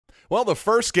Well, the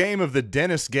first game of the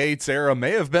Dennis Gates era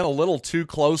may have been a little too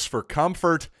close for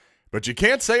comfort, but you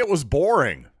can't say it was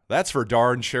boring. That's for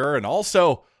darn sure. And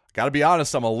also, got to be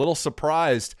honest, I'm a little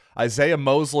surprised Isiaih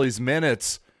Mosley's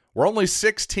minutes were only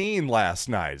 16 last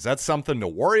night. Is that something to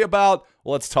worry about?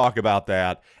 Well, let's talk about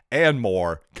that and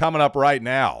more coming up right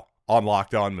now on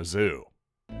Locked On Mizzou.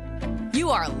 You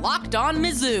are Locked On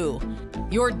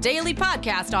Mizzou, your daily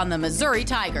podcast on the Missouri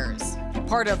Tigers,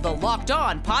 part of the Locked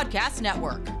On Podcast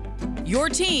Network. Your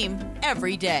team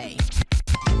every day.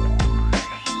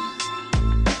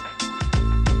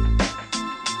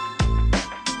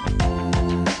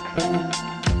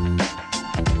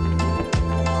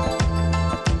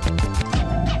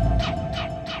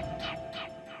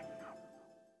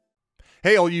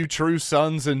 Hey, all you true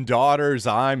sons and daughters,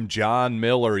 I'm John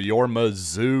Miller, your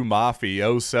Mizzou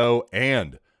mafioso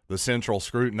and the central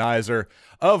scrutinizer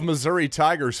of Missouri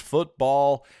Tigers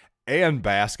football and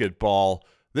basketball.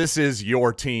 This is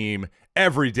your team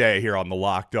every day here on the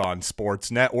Locked On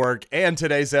Sports Network, and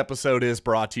today's episode is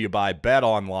brought to you by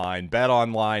BetOnline.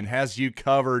 BetOnline has you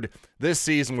covered this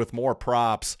season with more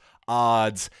props,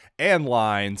 odds, and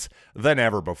lines than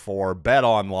ever before.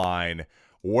 BetOnline,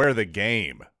 where the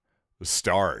game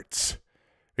starts.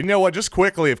 And you know what? Just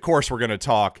quickly, of course, we're going to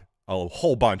talk a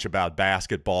whole bunch about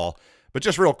basketball. But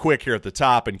just real quick here at the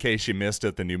top, in case you missed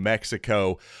it, the New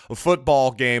Mexico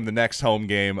football game, the next home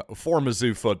game for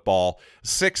Mizzou football,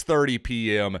 6:30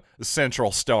 p.m.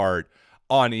 Central start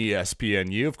on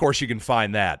ESPNU. Of course, you can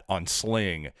find that on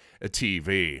Sling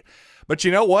TV. But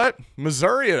you know what?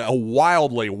 Missouri, a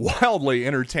wildly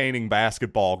entertaining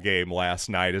basketball game last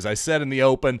night. As I said in the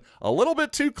open, a little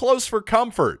bit too close for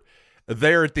comfort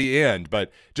there at the end,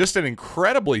 but just an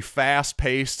incredibly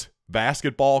fast-paced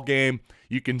basketball game.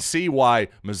 You can see why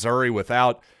Missouri,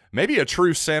 without maybe a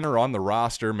true center on the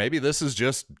roster, maybe this is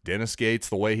just Dennis Gates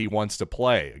the way he wants to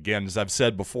play. Again, as I've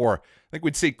said before, I think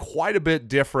we'd see quite a bit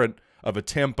different of a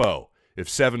tempo if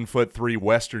 7'3"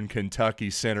 Western Kentucky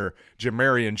center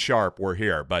Jamarian Sharp were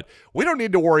here. But we don't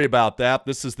need to worry about that.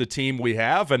 This is the team we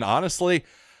have, and honestly,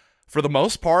 for the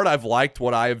most part, I've liked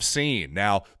what I have seen.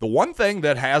 Now, the one thing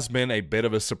that has been a bit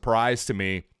of a surprise to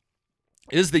me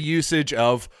is the usage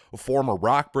of former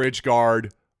Rockbridge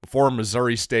guard, former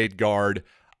Missouri State guard,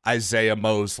 Isiaih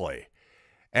Mosley.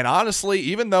 And honestly,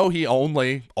 even though he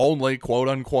only, quote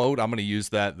unquote, I'm going to use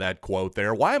that quote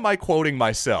there. Why am I quoting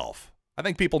myself? I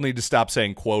think people need to stop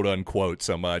saying quote unquote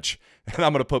so much, and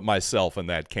I'm going to put myself in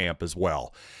that camp as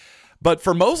well. But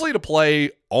for Mosley to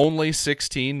play only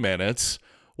 16 minutes,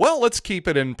 well, let's keep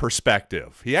it in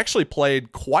perspective. He actually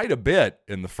played quite a bit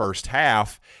in the first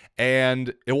half,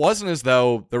 and it wasn't as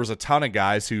though there was a ton of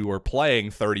guys who were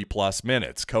playing 30-plus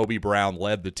minutes. Kobe Brown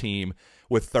led the team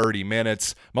with 30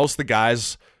 minutes. Most of the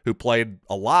guys who played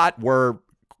a lot were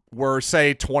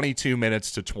say, 22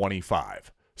 minutes to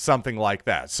 25, something like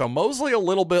that. So Mosley a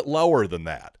little bit lower than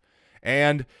that.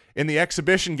 And in the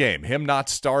exhibition game, him not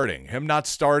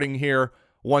starting here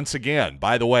once again.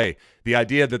 By the way, the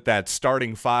idea that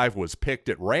starting five was picked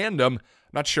at random,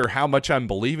 not sure how much I'm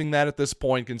believing that at this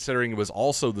point, considering it was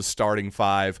also the starting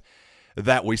five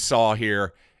that we saw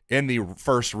here in the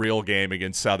first real game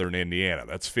against Southern Indiana.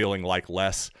 That's feeling like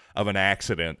less of an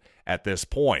accident at this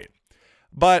point.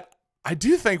 But I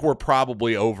do think we're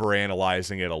probably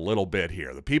overanalyzing it a little bit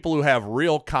here. The people who have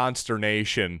real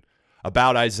consternation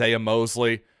about Isiaih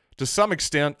Mosley, to some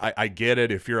extent, I get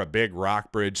it if you're a big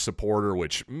Rockbridge supporter,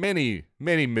 which many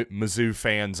Mizzou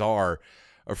fans are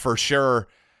for sure.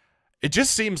 It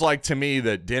just seems like to me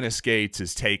that Dennis Gates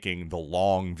is taking the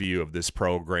long view of this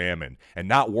program and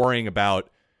not worrying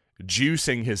about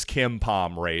juicing his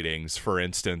KenPom ratings, for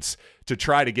instance, to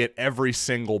try to get every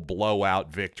single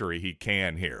blowout victory he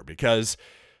can here, because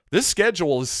this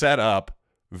schedule is set up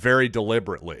very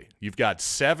deliberately. You've got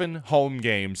 7 home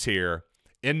games here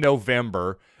in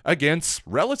November against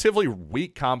relatively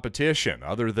weak competition.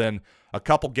 Other than a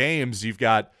couple games, you've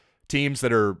got teams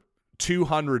that are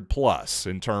 200 plus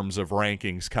in terms of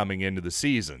rankings coming into the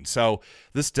season. So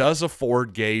this does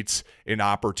afford Gates an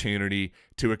opportunity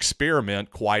to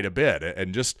experiment quite a bit.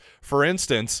 And just for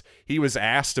instance, he was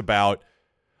asked about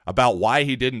why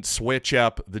he didn't switch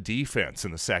up the defense in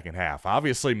the second half.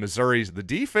 Obviously, the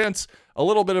defense, a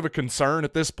little bit of a concern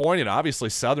at this point, and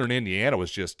obviously Southern Indiana was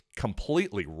just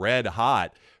completely red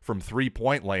hot from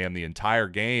three-point land the entire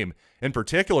game. In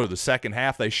particular, the second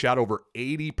half, they shot over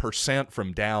 80%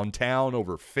 from downtown,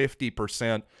 over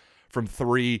 50% from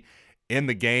three in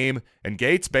the game. And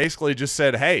Gates basically just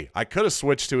said, hey, I could have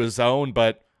switched to his zone,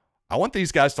 but I want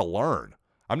these guys to learn.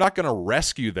 I'm not going to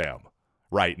rescue them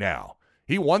right now.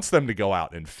 He wants them to go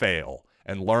out and fail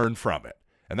and learn from it.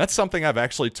 And that's something I've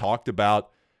actually talked about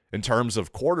in terms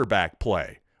of quarterback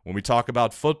play. When we talk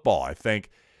about football, I think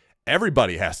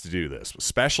everybody has to do this,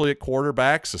 especially at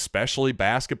quarterbacks, especially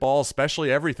basketball,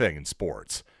 especially everything in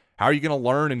sports. How are you going to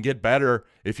learn and get better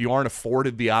if you aren't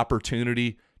afforded the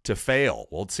opportunity to fail?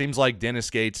 Well, it seems like Dennis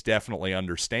Gates definitely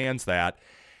understands that.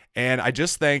 And I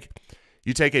just think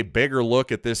you take a bigger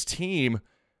look at this team,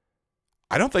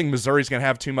 I don't think Missouri's going to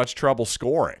have too much trouble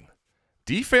scoring.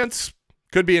 Defense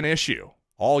could be an issue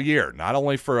all year, not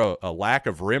only for a lack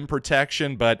of rim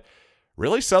protection, but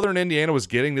really Southern Indiana was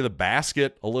getting to the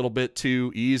basket a little bit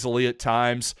too easily at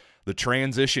times. The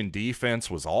transition defense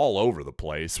was all over the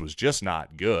place, was just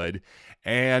not good.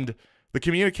 And the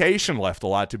communication left a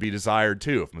lot to be desired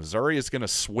too. If Missouri is going to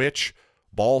switch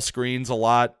ball screens a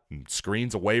lot and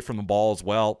screens away from the ball as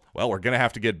well, we're going to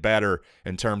have to get better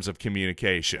in terms of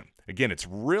communication. Again, it's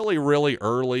really, really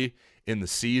early in the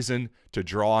season to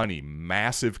draw any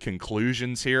massive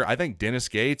conclusions here. I think Dennis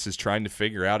Gates is trying to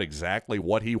figure out exactly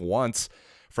what he wants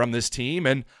from this team,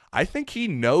 and I think he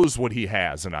knows what he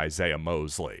has in Isiaih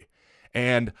Mosley.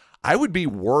 And I would be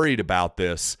worried about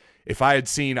this if I had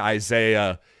seen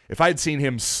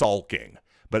him sulking.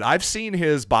 But I've seen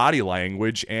his body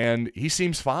language, and he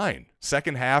seems fine.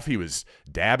 Second half, he was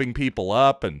dabbing people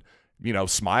up and,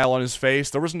 smile on his face.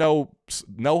 There was no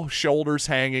shoulders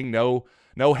hanging, no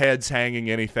heads hanging,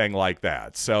 anything like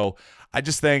that. So I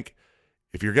just think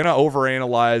if you're going to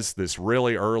overanalyze this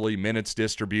really early minutes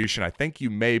distribution, I think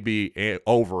you may be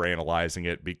overanalyzing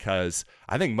it, because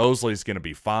I think Mosley's going to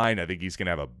be fine. I think he's going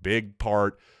to have a big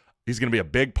part. He's going to be a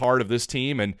big part of this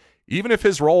team. And even if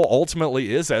his role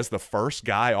ultimately is as the first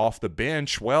guy off the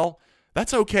bench, well,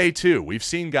 that's okay too. We've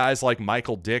seen guys like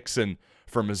Michael Dixon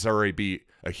for Missouri be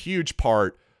a huge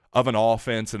part of an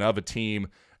offense and of a team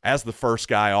as the first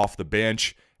guy off the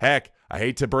bench. Heck, I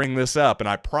hate to bring this up, and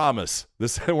I promise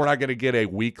we're not going to get a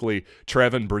weekly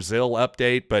Trevin Brazile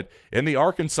update, but in the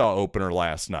Arkansas opener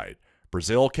last night,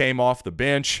 Brazile came off the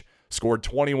bench, scored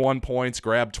 21 points,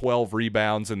 grabbed 12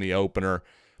 rebounds in the opener,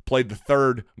 played the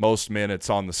third most minutes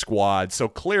on the squad. So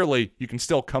clearly you can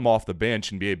still come off the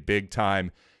bench and be a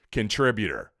big-time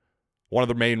contributor. One of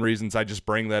the main reasons I just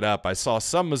bring that up, I saw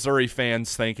some Missouri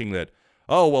fans thinking that,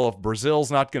 oh, well, if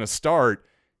Brazile's not going to start,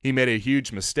 he made a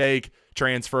huge mistake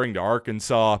transferring to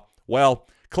Arkansas. Well,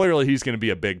 clearly he's going to be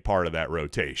a big part of that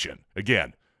rotation.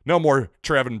 Again, no more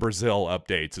Trevin Brazile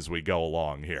updates as we go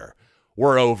along here.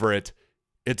 We're over it.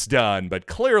 It's done. But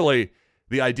clearly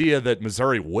the idea that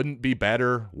Missouri wouldn't be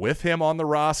better with him on the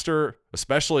roster,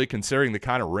 especially considering the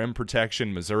kind of rim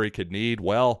protection Missouri could need,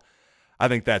 well, I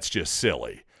think that's just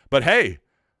silly. But hey,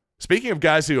 speaking of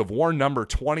guys who have worn number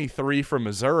 23 for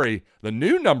Missouri, the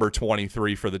new number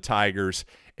 23 for the Tigers,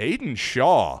 Aidan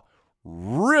Shaw,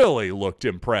 really looked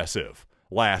impressive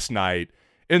last night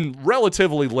in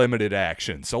relatively limited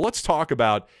action. So let's talk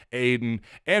about Aidan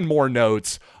and more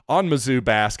notes on Mizzou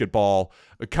basketball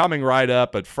coming right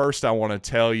up. But first, I want to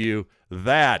tell you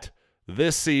that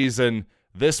this season,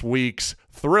 this week's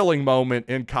thrilling moment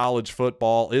in college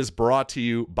football is brought to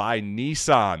you by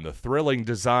Nissan. The thrilling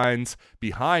designs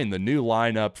behind the new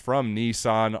lineup from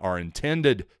Nissan are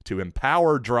intended to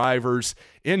empower drivers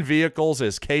in vehicles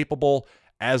as capable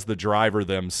as the driver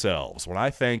themselves. When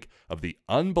I think of the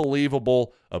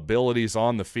unbelievable abilities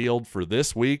on the field for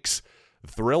this week's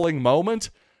thrilling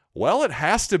moment, well, it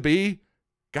has to be,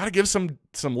 got to give some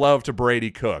love to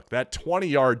Brady Cook. That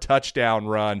 20-yard touchdown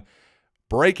run,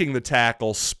 breaking the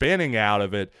tackle, spinning out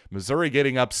of it, Missouri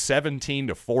getting up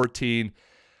 17-14.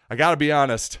 I got to be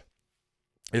honest,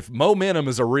 if momentum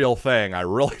is a real thing, I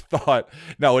really thought,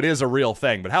 no, it is a real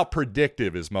thing, but how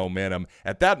predictive is momentum?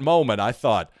 At that moment, I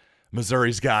thought,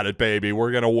 Missouri's got it, baby.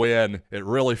 We're going to win. It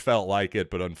really felt like it,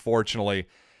 but unfortunately,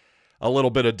 a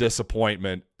little bit of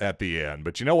disappointment at the end.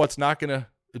 But you know what's not going to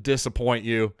disappoint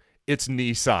you? It's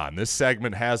Nissan. This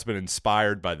segment has been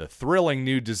inspired by the thrilling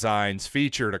new designs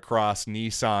featured across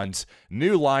Nissan's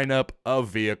new lineup of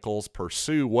vehicles.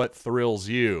 Pursue what thrills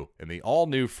you in the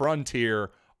all-new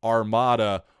Frontier,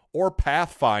 Armada, or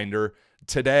Pathfinder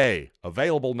today.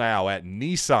 Available now at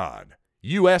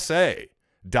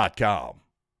NissanUSA.com.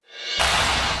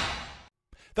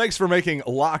 Thanks for making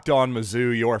Locked On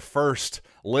Mizzou your first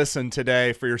listen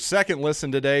today. For your second listen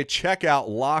today, check out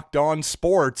Locked On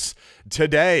Sports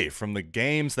today. From the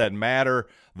games that matter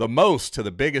the most to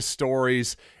the biggest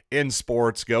stories in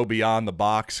sports, go beyond the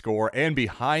box score and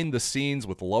behind the scenes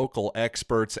with local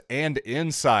experts and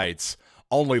insights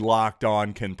only Locked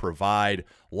On can provide.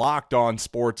 Locked On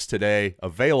Sports today,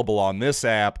 available on this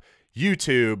app,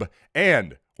 YouTube,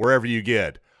 and wherever you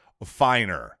get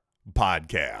finer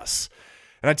podcasts.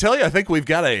 And I tell you, I think we've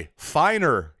got a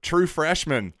finer true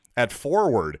freshman at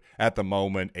forward at the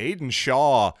moment. Aidan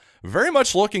Shaw very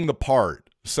much looking the part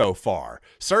so far.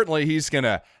 Certainly he's going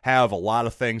to have a lot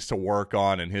of things to work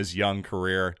on in his young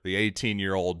career. The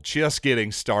 18-year-old just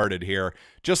getting started here,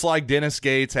 just like Dennis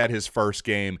Gates had his first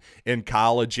game in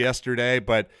college yesterday.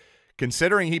 But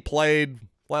considering he played,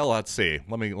 well, let's see.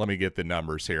 Let me get the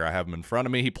numbers here. I have them in front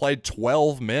of me. He played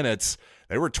 12 minutes.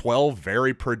 They were 12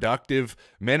 very productive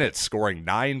minutes, scoring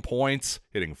 9 points,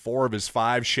 hitting 4 of his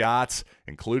 5 shots,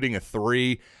 including a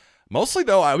 3. Mostly,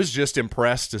 though, I was just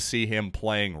impressed to see him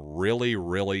playing really,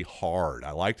 really hard.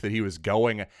 I liked that he was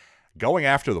going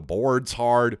after the boards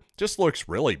hard. Just looks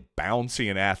really bouncy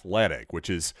and athletic, which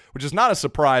is not a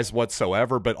surprise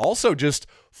whatsoever, but also just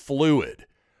fluid.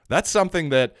 That's something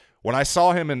that when I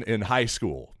saw him in high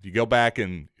school, you go back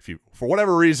and if you, for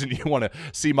whatever reason, you want to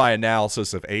see my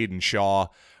analysis of Aidan Shaw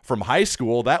from high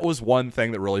school, that was one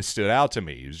thing that really stood out to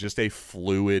me. He was just a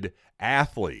fluid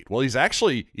athlete. Well, he's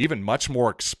actually even much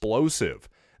more explosive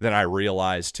than I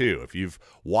realized too. If you've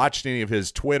watched any of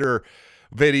his Twitter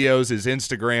videos, his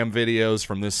Instagram videos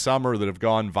from this summer that have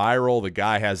gone viral, the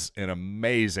guy has an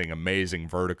amazing, amazing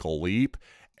vertical leap,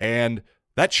 and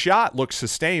that shot looks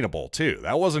sustainable too.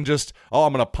 That wasn't just, oh,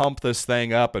 I'm going to pump this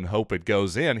thing up and hope it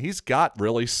goes in. He's got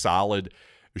really solid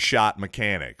shot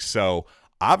mechanics. So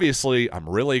obviously, I'm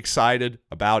really excited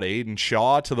about Aidan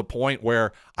Shaw to the point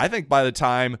where I think by the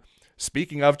time,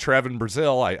 speaking of Trevin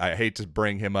Brazil, I hate to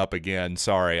bring him up again.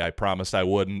 Sorry, I promised I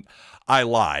wouldn't. I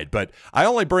lied. But I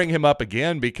only bring him up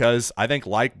again because I think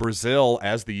like Brazil,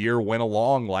 as the year went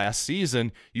along last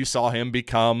season, you saw him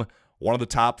become one of the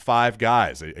top 5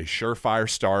 guys, a surefire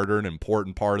starter, an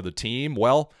important part of the team.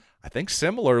 Well, I think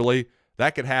similarly,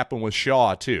 that could happen with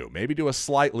Shaw too. Maybe to a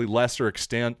slightly lesser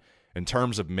extent in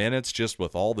terms of minutes, just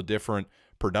with all the different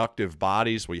productive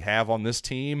bodies we have on this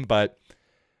team. But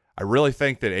I really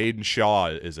think that Aidan Shaw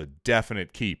is a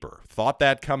definite keeper. Thought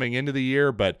that coming into the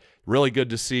year, but really good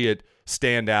to see it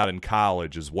stand out in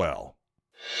college as well.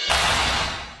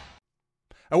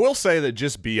 I will say that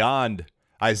just beyond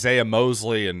Isiaih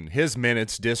Mosley and his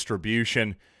minutes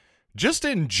distribution, just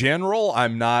in general,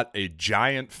 I'm not a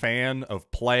giant fan of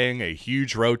playing a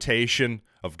huge rotation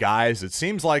of guys. It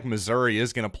seems like Missouri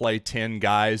is going to play 10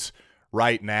 guys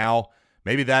right now.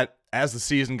 Maybe that, as the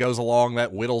season goes along,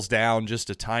 that whittles down just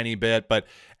a tiny bit. But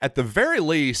at the very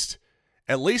least,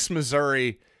 at least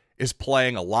Missouri is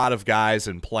playing a lot of guys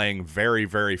and playing very,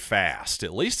 very fast,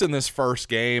 at least in this first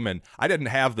game. And I didn't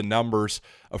have the numbers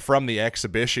from the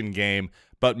exhibition game,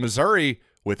 but Missouri,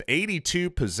 with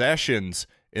 82 possessions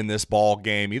in this ball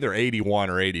game, either 81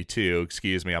 or 82,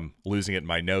 excuse me, I'm losing it in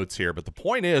my notes here. But the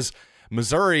point is,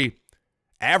 Missouri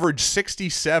averaged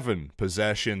 67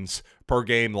 possessions per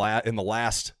game in the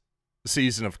last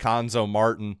season of Conzo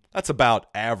Martin. That's about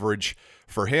average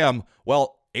for him.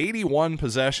 Well, 81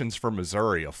 possessions for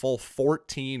Missouri, a full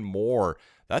 14 more.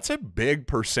 That's a big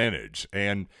percentage.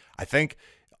 And I think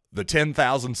the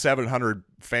 10,700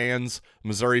 fans,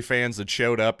 Missouri fans that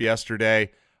showed up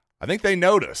yesterday, I think they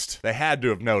noticed. They had to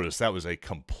have noticed that was a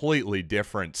completely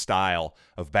different style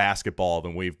of basketball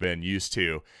than we've been used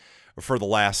to for the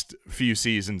last few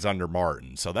seasons under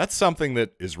Martin. So that's something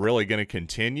that is really going to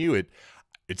continue. It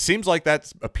seems like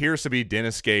that appears to be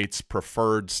Dennis Gates'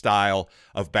 preferred style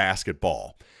of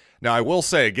basketball. Now, I will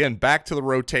say, again, back to the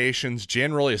rotations,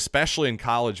 generally, especially in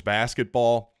college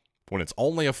basketball, when it's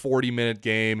only a 40-minute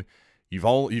game,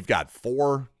 you've got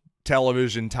 4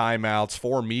 television timeouts,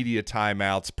 4 media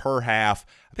timeouts per half.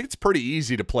 I think it's pretty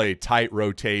easy to play a tight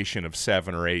rotation of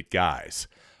 7 or 8 guys.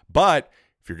 But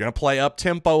if you're going to play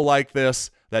up-tempo like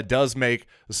this, that does make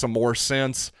some more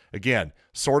sense. Again,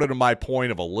 sort of to my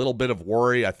point of a little bit of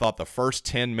worry, I thought the first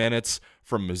 10 minutes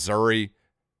from Missouri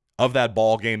of that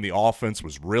ball game, the offense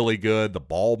was really good. The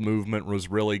ball movement was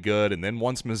really good. And then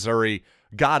once Missouri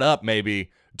got up maybe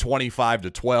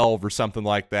 25-12 or something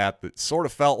like that, that sort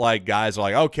of felt like guys are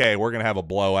like, okay, we're going to have a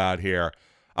blowout here.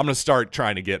 I'm going to start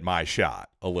trying to get my shot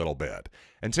a little bit.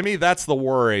 And to me, that's the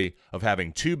worry of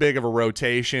having too big of a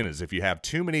rotation, is if you have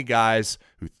too many guys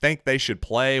who think they should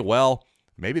play, well,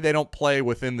 maybe they don't play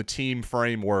within the team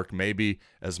framework maybe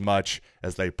as much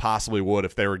as they possibly would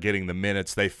if they were getting the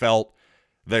minutes they felt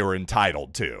they were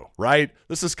entitled to, right?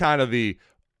 This is kind of the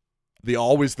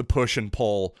always the push and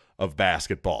pull of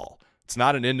basketball. It's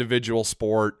not an individual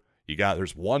sport.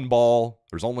 There's one ball,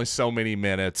 there's only so many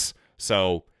minutes.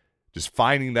 So just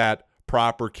finding that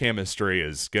proper chemistry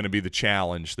is going to be the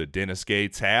challenge that Dennis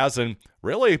Gates has. And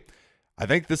really, I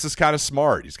think this is kind of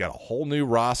smart. He's got a whole new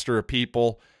roster of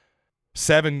people,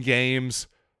 7 games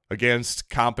against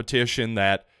competition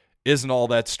that isn't all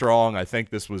that strong. I think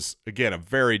this was, again, a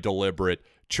very deliberate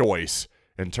choice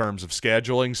in terms of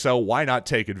scheduling, so why not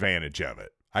take advantage of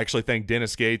it? I actually think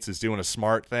Dennis Gates is doing a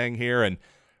smart thing here. And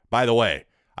by the way,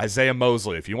 Isiaih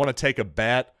Mosley, if you want to take a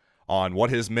bet on what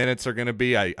his minutes are going to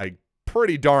be, I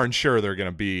pretty darn sure they're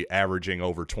going to be averaging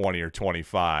over 20 or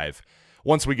 25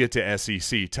 once we get to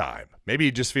SEC time. Maybe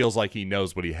he just feels like he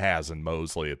knows what he has in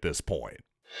Mosley at this point.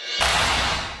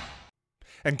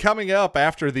 And coming up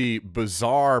after the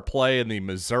bizarre play in the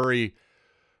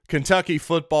Missouri-Kentucky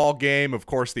football game, of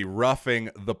course, the roughing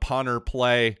the punter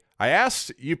play, I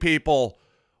asked you people,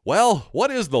 well,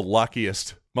 what is the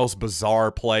luckiest, most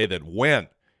bizarre play that went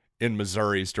in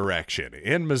Missouri's direction,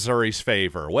 in Missouri's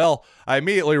favor? Well, I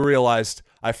immediately realized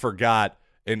I forgot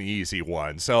an easy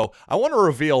one. So I want to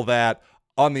reveal that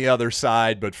on the other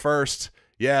side. But first,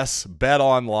 yes,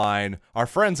 BetOnline. Our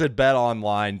friends at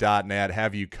BetOnline.net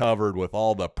have you covered with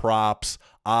all the props,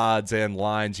 odds, and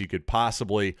lines you could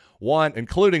possibly want,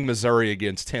 including Missouri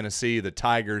against Tennessee. The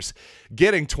Tigers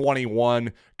getting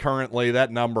 21 currently.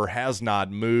 That number has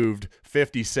not moved.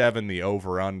 57 the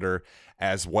over-under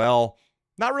as well.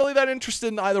 Not really that interested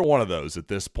in either one of those at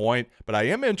this point, but I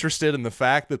am interested in the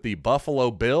fact that the Buffalo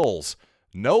Bills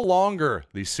no longer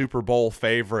the Super Bowl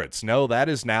favorites. No, that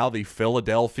is now the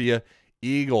Philadelphia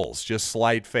Eagles, just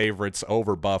slight favorites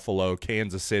over Buffalo.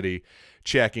 Kansas City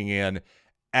checking in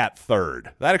at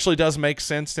third. That actually does make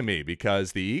sense to me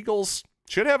because the Eagles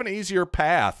should have an easier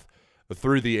path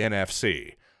through the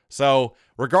NFC. So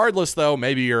regardless, though,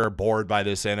 maybe you're bored by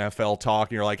this NFL talk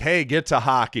and you're like, hey, get to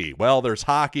hockey. Well, there's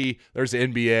hockey, there's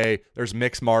NBA, there's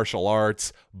mixed martial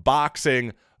arts,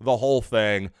 boxing, the whole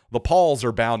thing. The Pauls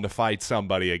are bound to fight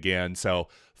somebody again, so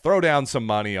throw down some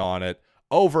money on it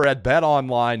over at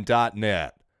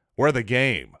betonline.net, where the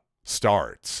game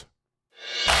starts.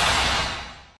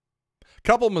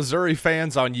 Couple Missouri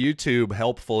fans on YouTube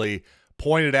helpfully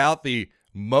pointed out the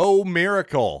Mo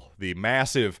Miracle, the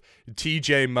massive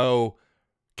TJ Moe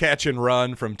catch and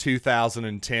run from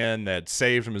 2010 that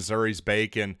saved Missouri's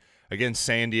bacon against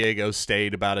San Diego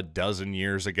State about a dozen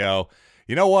years ago.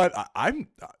 You know what?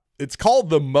 It's called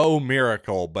the Mo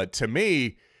Miracle, but to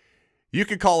me, you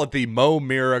could call it the Mo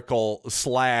Miracle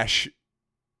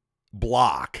 /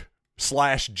 block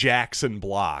 / Jackson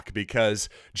block, because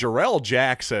Jarrell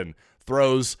Jackson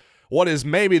throws what is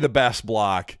maybe the best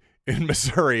block in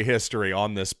Missouri history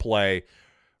on this play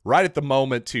right at the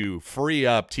moment to free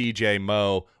up TJ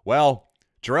Moe. Well,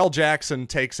 Jarrell Jackson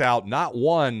takes out not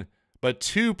one, but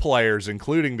two players,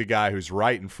 including the guy who's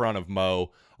right in front of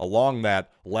Moe along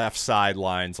that left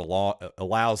sidelines,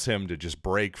 allows him to just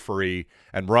break free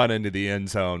and run into the end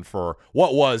zone for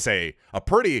what was a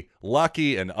pretty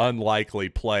lucky and unlikely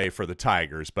play for the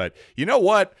Tigers. But you know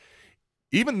what?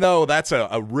 Even though that's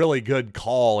a really good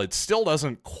call, it still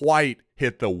doesn't quite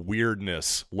hit the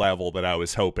weirdness level that I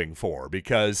was hoping for,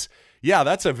 because, yeah,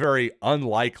 that's a very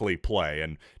unlikely play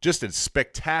and just a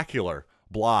spectacular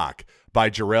block by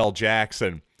Jarrell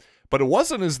Jackson. But it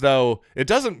wasn't as though it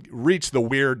doesn't reach the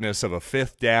weirdness of a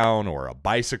fifth down or a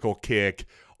bicycle kick,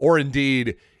 or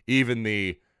indeed even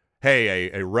the,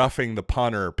 hey, a roughing the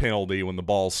punter penalty when the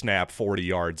ball snapped 40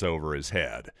 yards over his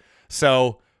head.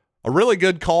 So a really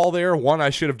good call there, one I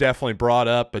should have definitely brought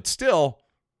up, but still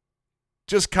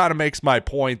just kind of makes my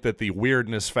point that the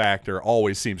weirdness factor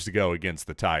always seems to go against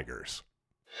the Tigers.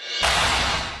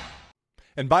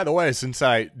 And by the way, since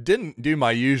I didn't do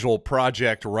my usual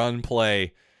Project Run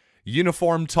Play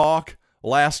uniform talk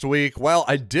last week, well,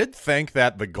 I did think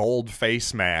that the gold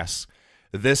face mask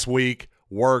this week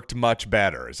worked much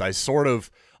better. As I sort of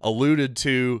alluded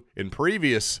to in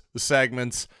previous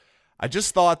segments, I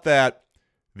just thought that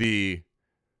the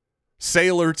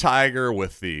Sailor Tiger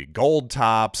with the gold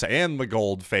tops and the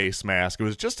gold face mask, it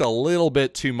was just a little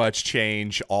bit too much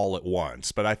change all at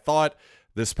once. But I thought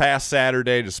this past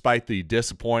Saturday, despite the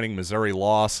disappointing Missouri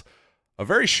loss, a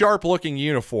very sharp-looking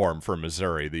uniform for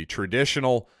Missouri. The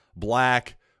traditional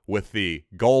black with the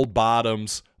gold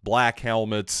bottoms, black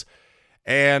helmets,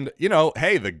 and, you know,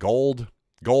 hey, the gold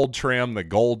trim, the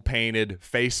gold-painted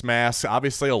face mask,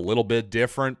 obviously a little bit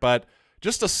different, but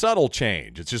just a subtle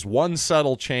change. It's just one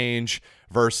subtle change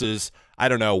versus, I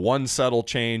don't know, one subtle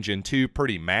change and two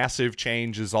pretty massive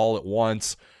changes all at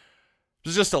once. It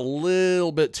was just a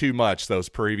little bit too much, those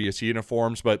previous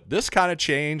uniforms. But this kind of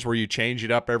change where you change it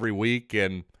up every week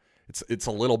and it's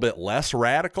a little bit less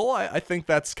radical, I think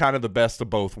that's kind of the best of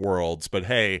both worlds. But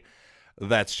hey,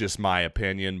 that's just my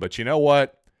opinion. But you know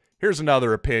what? Here's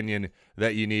another opinion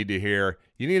that you need to hear.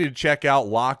 You need to check out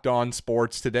Locked On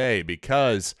Sports today,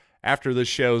 because after this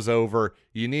show's over,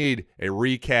 you need a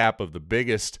recap of the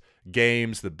biggest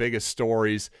games, the biggest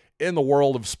stories in the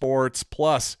world of sports,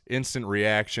 plus instant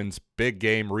reactions, big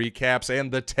game recaps,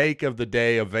 and the take of the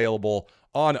day available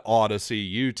on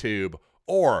Odyssey, YouTube,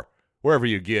 or wherever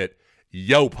you get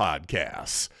yo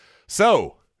podcasts.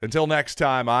 So, until next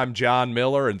time, I'm John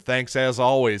Miller, and thanks as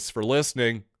always for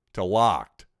listening to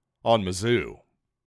Locked on Mizzou.